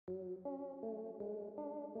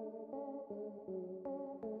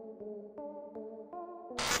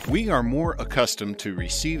We are more accustomed to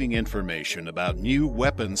receiving information about new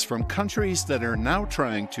weapons from countries that are now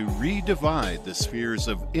trying to redivide the spheres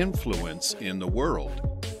of influence in the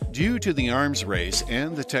world. Due to the arms race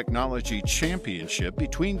and the technology championship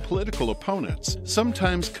between political opponents,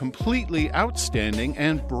 sometimes completely outstanding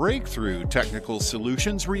and breakthrough technical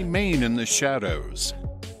solutions remain in the shadows.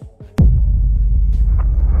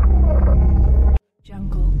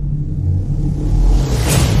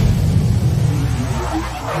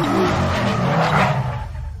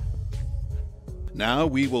 Now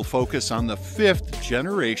we will focus on the 5th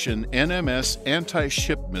generation NMS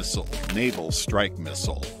anti-ship missile, Naval Strike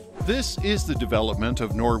Missile. This is the development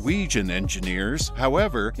of Norwegian engineers.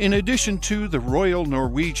 However, in addition to the Royal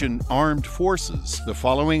Norwegian Armed Forces, the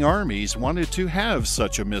following armies wanted to have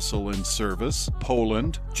such a missile in service: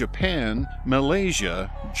 Poland, Japan,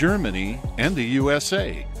 Malaysia, Germany, and the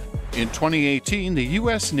USA. In 2018, the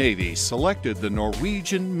U.S. Navy selected the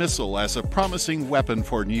Norwegian missile as a promising weapon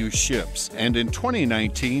for new ships, and in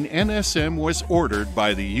 2019, NSM was ordered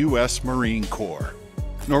by the U.S. Marine Corps.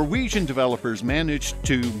 Norwegian developers managed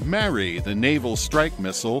to marry the Naval Strike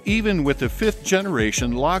Missile even with the 5th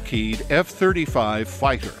generation Lockheed F-35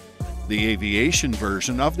 fighter. The aviation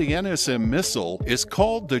version of the NSM missile is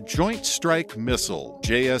called the Joint Strike Missile,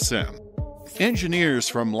 JSM. Engineers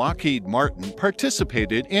from Lockheed Martin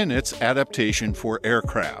participated in its adaptation for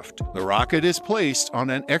aircraft. The rocket is placed on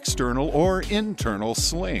an external or internal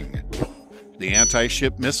sling. The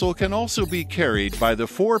anti-ship missile can also be carried by the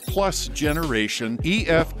 4+ generation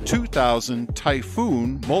EF-2000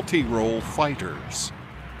 Typhoon multi-role fighters.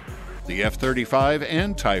 The F-35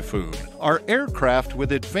 and Typhoon are aircraft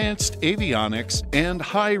with advanced avionics and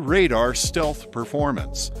high radar stealth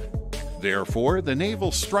performance. Therefore, the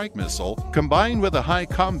Naval Strike Missile, combined with the high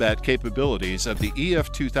combat capabilities of the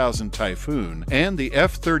EF-2000 Typhoon and the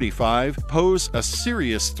F-35, pose a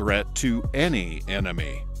serious threat to any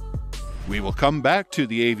enemy. We will come back to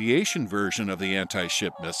the aviation version of the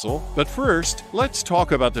anti-ship missile, but first, let's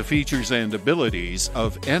talk about the features and abilities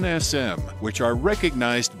of NSM, which are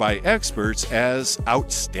recognized by experts as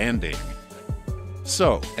outstanding.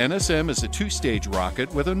 So, NSM is a 2-stage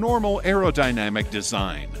rocket with a normal aerodynamic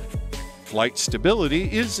design. Flight stability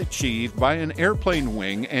is achieved by an airplane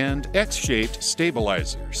wing and X-shaped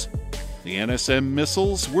stabilizers. The NSM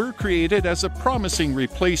missiles were created as a promising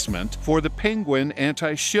replacement for the Penguin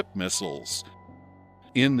anti-ship missiles.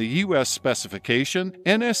 In the U.S. specification,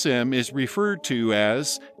 NSM is referred to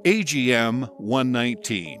as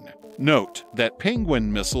AGM-119. Note that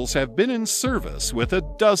Penguin missiles have been in service with a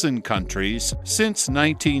dozen countries since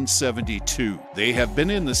 1972. They have been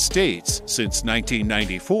in the States since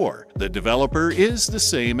 1994. The developer is the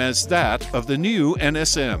same as that of the new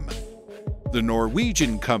NSM. The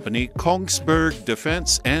Norwegian company Kongsberg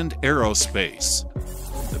Defence and Aerospace.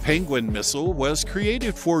 The Penguin missile was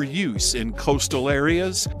created for use in coastal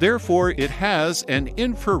areas, therefore it has an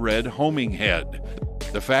infrared homing head.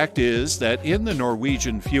 The fact is that in the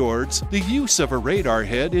Norwegian fjords, the use of a radar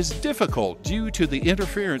head is difficult due to the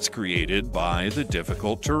interference created by the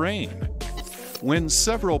difficult terrain. When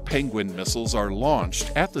several Penguin missiles are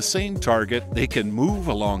launched at the same target, they can move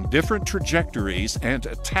along different trajectories and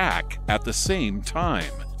attack at the same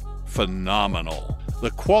time. Phenomenal!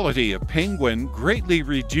 The quality of Penguin greatly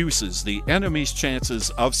reduces the enemy's chances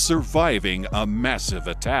of surviving a massive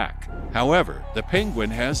attack. However, the Penguin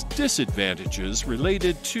has disadvantages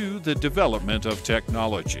related to the development of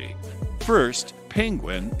technology. First,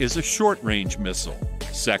 Penguin is a short-range missile.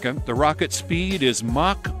 Second, the rocket speed is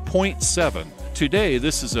Mach 0.7. Today,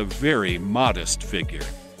 this is a very modest figure.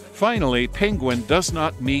 Finally, Penguin does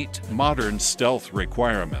not meet modern stealth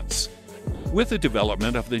requirements. With the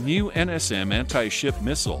development of the new NSM anti-ship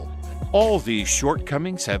missile, all these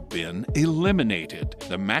shortcomings have been eliminated.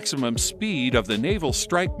 The maximum speed of the Naval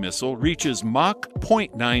Strike Missile reaches Mach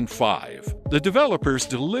 0.95. The developers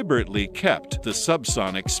deliberately kept the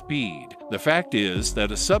subsonic speed. The fact is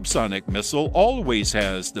that a subsonic missile always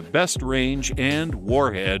has the best range and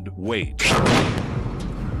warhead weight.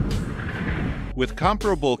 With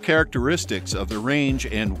comparable characteristics of the range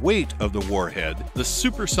and weight of the warhead, the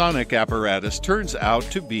supersonic apparatus turns out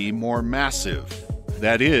to be more massive.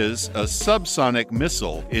 That is, a subsonic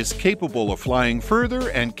missile is capable of flying further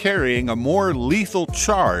and carrying a more lethal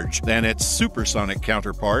charge than its supersonic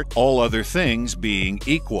counterpart, all other things being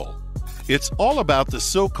equal. It's all about the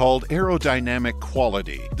so-called aerodynamic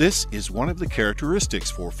quality. This is one of the characteristics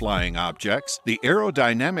for flying objects. The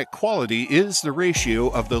aerodynamic quality is the ratio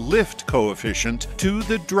of the lift coefficient to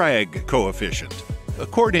the drag coefficient.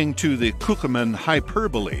 According to the Kuckerman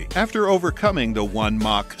hyperbole, after overcoming the 1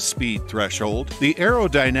 Mach speed threshold, the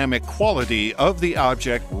aerodynamic quality of the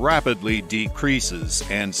object rapidly decreases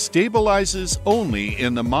and stabilizes only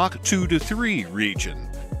in the Mach 2 to 3 region.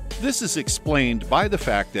 This is explained by the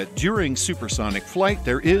fact that during supersonic flight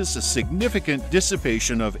there is a significant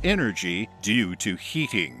dissipation of energy due to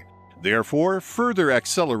heating. Therefore, further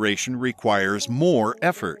acceleration requires more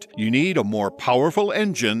effort. You need a more powerful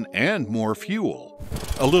engine and more fuel.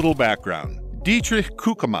 A little background. Dietrich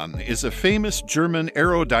Kuckerman is a famous German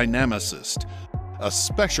aerodynamicist, a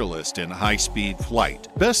specialist in high-speed flight,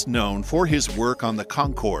 best known for his work on the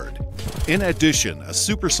Concorde. In addition, a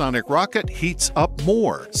supersonic rocket heats up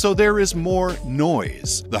more, so there is more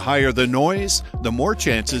noise. The higher the noise, the more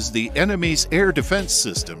chances the enemy's air defense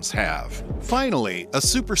systems have. Finally, a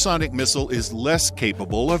supersonic missile is less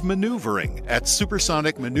capable of maneuvering. At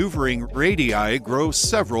supersonic maneuvering, radii grow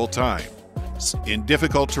several times. In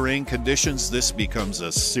difficult terrain conditions, this becomes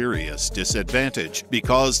a serious disadvantage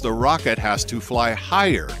because the rocket has to fly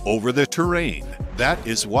higher over the terrain. That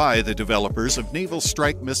is why the developers of Naval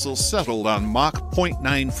Strike Missile settled on Mach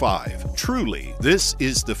 0.95. Truly, this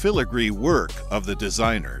is the filigree work of the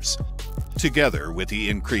designers. Together with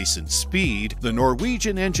the increase in speed, the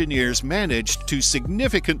Norwegian engineers managed to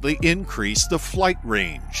significantly increase the flight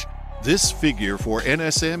range. This figure for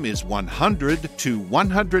NSM is 100 to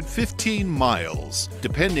 115 miles,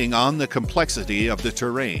 depending on the complexity of the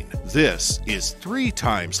terrain. This is 3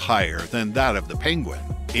 times higher than that of the Penguin.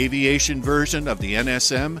 Aviation version of the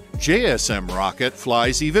NSM, JSM rocket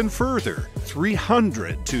flies even further,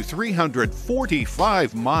 300 to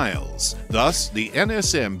 345 miles. Thus, the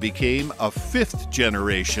NSM became a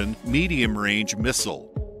 5th-generation medium-range missile.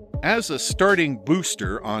 As a starting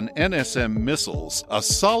booster on NSM missiles, a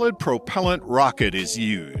solid propellant rocket is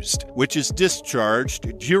used, which is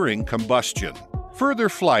discharged during combustion. Further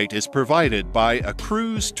flight is provided by a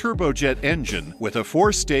cruise turbojet engine with a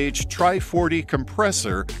 4-stage Tri-40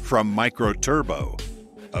 compressor from Microturbo.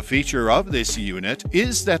 A feature of this unit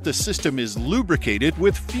is that the system is lubricated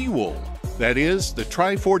with fuel. That is, the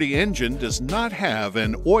Tri-40 engine does not have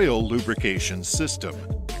an oil lubrication system.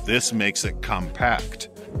 This makes it compact.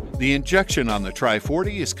 The injection on the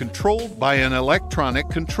Tri-40 is controlled by an electronic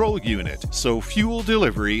control unit, so fuel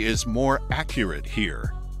delivery is more accurate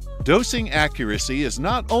here. Dosing accuracy is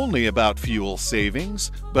not only about fuel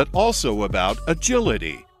savings, but also about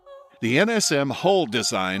agility. The NSM hull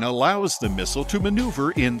design allows the missile to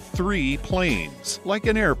maneuver in 3 planes, like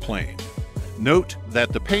an airplane. Note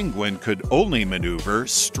that the Penguin could only maneuver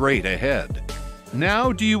straight ahead.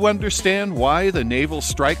 Now do you understand why the Naval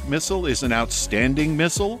Strike Missile is an outstanding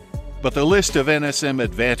missile? But the list of NSM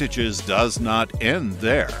advantages does not end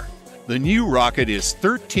there. The new rocket is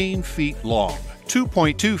 13 feet long,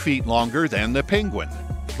 2.2 feet longer than the Penguin.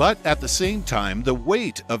 But at the same time, the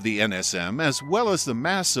weight of the NSM as well as the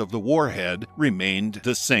mass of the warhead remained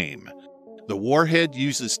the same. The warhead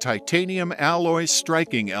uses titanium alloy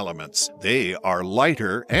striking elements. They are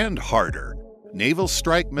lighter and harder. Naval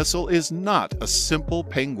Strike Missile is not a simple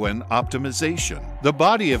Penguin optimization. The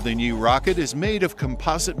body of the new rocket is made of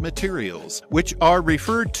composite materials, which are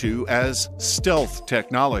referred to as stealth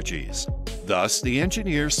technologies. Thus, the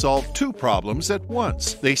engineers solved 2 problems at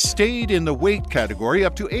once. They stayed in the weight category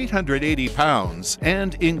up to 880 pounds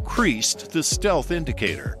and increased the stealth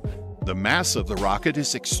indicator. The mass of the rocket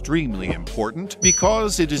is extremely important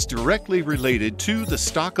because it is directly related to the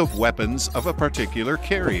stock of weapons of a particular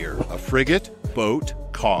carrier, a frigate, boat,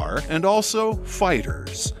 car, and also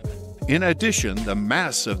fighters. In addition, the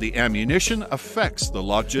mass of the ammunition affects the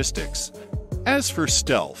logistics. As for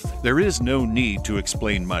stealth, there is no need to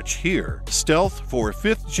explain much here. Stealth for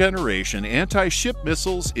 5th-generation anti-ship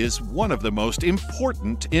missiles is one of the most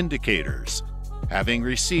important indicators. Having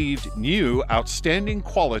received new outstanding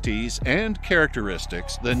qualities and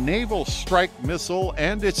characteristics, the Naval Strike Missile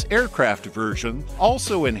and its aircraft version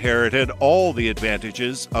also inherited all the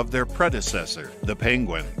advantages of their predecessor, the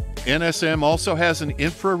Penguin. NSM also has an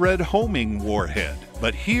infrared homing warhead,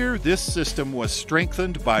 but here this system was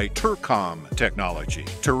strengthened by TERCOM technology,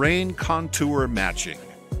 terrain contour matching.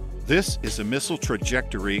 This is a missile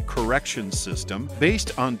trajectory correction system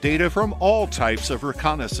based on data from all types of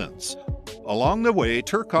reconnaissance. Along the way,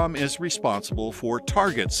 TERCOM is responsible for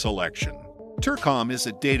target selection. TERCOM is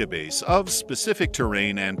a database of specific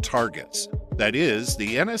terrain and targets. That is,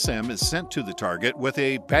 the NSM is sent to the target with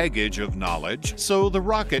a baggage of knowledge, so the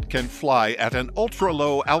rocket can fly at an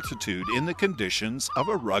ultra-low altitude in the conditions of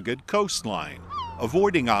a rugged coastline.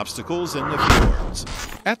 avoiding obstacles in the fjords.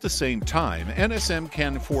 At the same time, NSM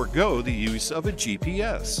can forego the use of a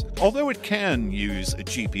GPS, although it can use a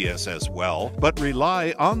GPS as well, but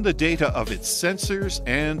rely on the data of its sensors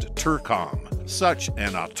and TERCOM. Such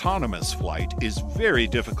an autonomous flight is very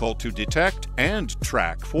difficult to detect and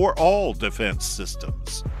track for all defense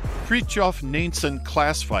systems. Fridtjof Nansen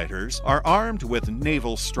class fighters are armed with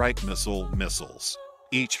Naval Strike Missile missiles.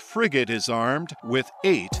 Each frigate is armed with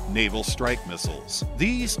 8 Naval Strike Missiles.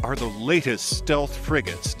 These are the latest stealth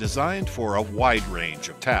frigates designed for a wide range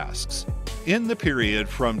of tasks. In the period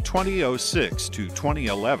from 2006 to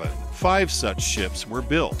 2011, 5 such ships were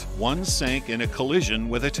built. 1 sank in a collision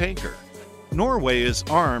with a tanker. Norway is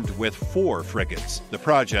armed with 4 frigates. The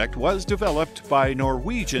project was developed by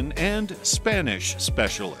Norwegian and Spanish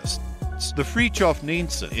specialists. The Fridtjof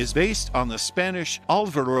Nansen is based on the Spanish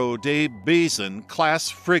Alvaro de Bazan class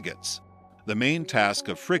frigates. The main task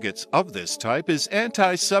of frigates of this type is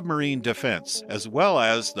anti-submarine defense, as well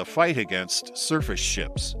as the fight against surface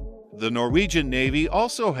ships. The Norwegian Navy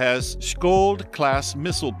also has Skjold-class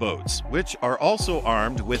missile boats, which are also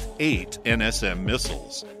armed with 8 NSM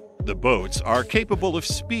missiles. The boats are capable of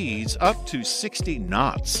speeds up to 60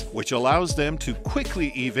 knots, which allows them to quickly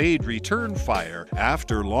evade return fire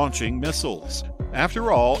after launching missiles.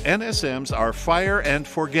 After all, NSMs are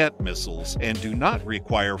fire-and-forget missiles and do not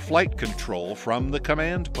require flight control from the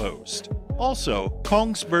command post. Also,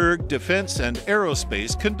 Kongsberg Defense and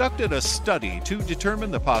Aerospace conducted a study to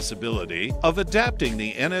determine the possibility of adapting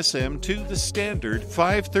the NSM to the standard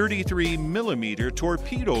 533mm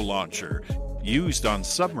torpedo launcher used on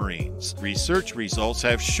submarines. Research results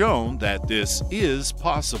have shown that this is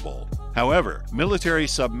possible. However, military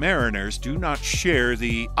submariners do not share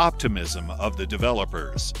the optimism of the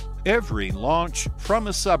developers. Every launch from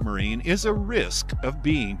a submarine is a risk of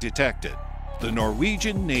being detected. The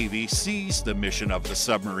Norwegian Navy sees the mission of the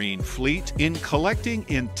submarine fleet in collecting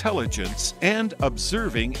intelligence and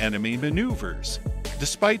observing enemy maneuvers.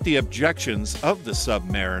 Despite the objections of the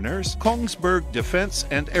submariners, Kongsberg Defense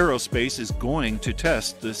and Aerospace is going to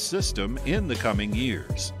test this system in the coming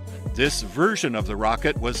years. This version of the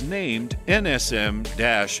rocket was named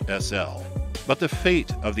NSM-SL, but the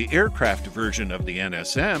fate of the aircraft version of the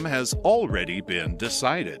NSM has already been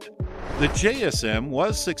decided. The JSM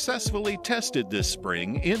was successfully tested this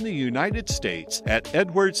spring in the United States at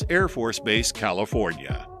Edwards Air Force Base,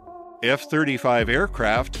 California. F-35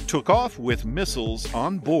 aircraft took off with missiles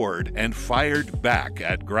on board and fired back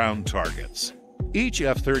at ground targets. Each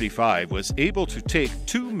F-35 was able to take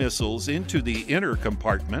 2 missiles into the inner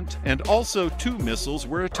compartment, and also 2 missiles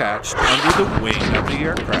were attached under the wing of the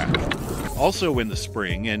aircraft. Also in the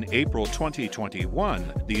spring, in April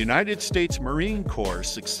 2021, the United States Marine Corps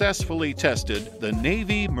successfully tested the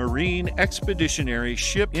Navy Marine Expeditionary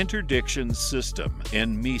Ship Interdiction System,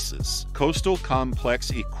 NMESIS, coastal complex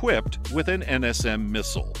equipped with an NSM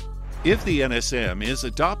missile. If the NSM is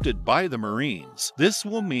adopted by the Marines, this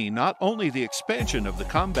will mean not only the expansion of the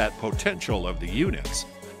combat potential of the units,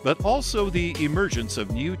 but also the emergence of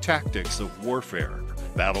new tactics of warfare.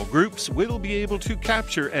 Battle groups will be able to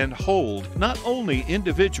capture and hold not only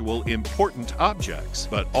individual important objects,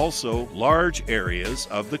 but also large areas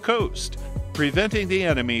of the coast, preventing the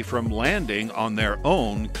enemy from landing on their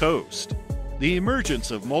own coast. The emergence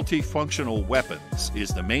of multifunctional weapons is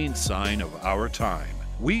the main sign of our time.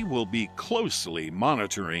 We will be closely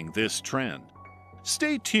monitoring this trend.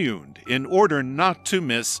 Stay tuned in order not to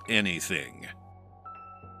miss anything.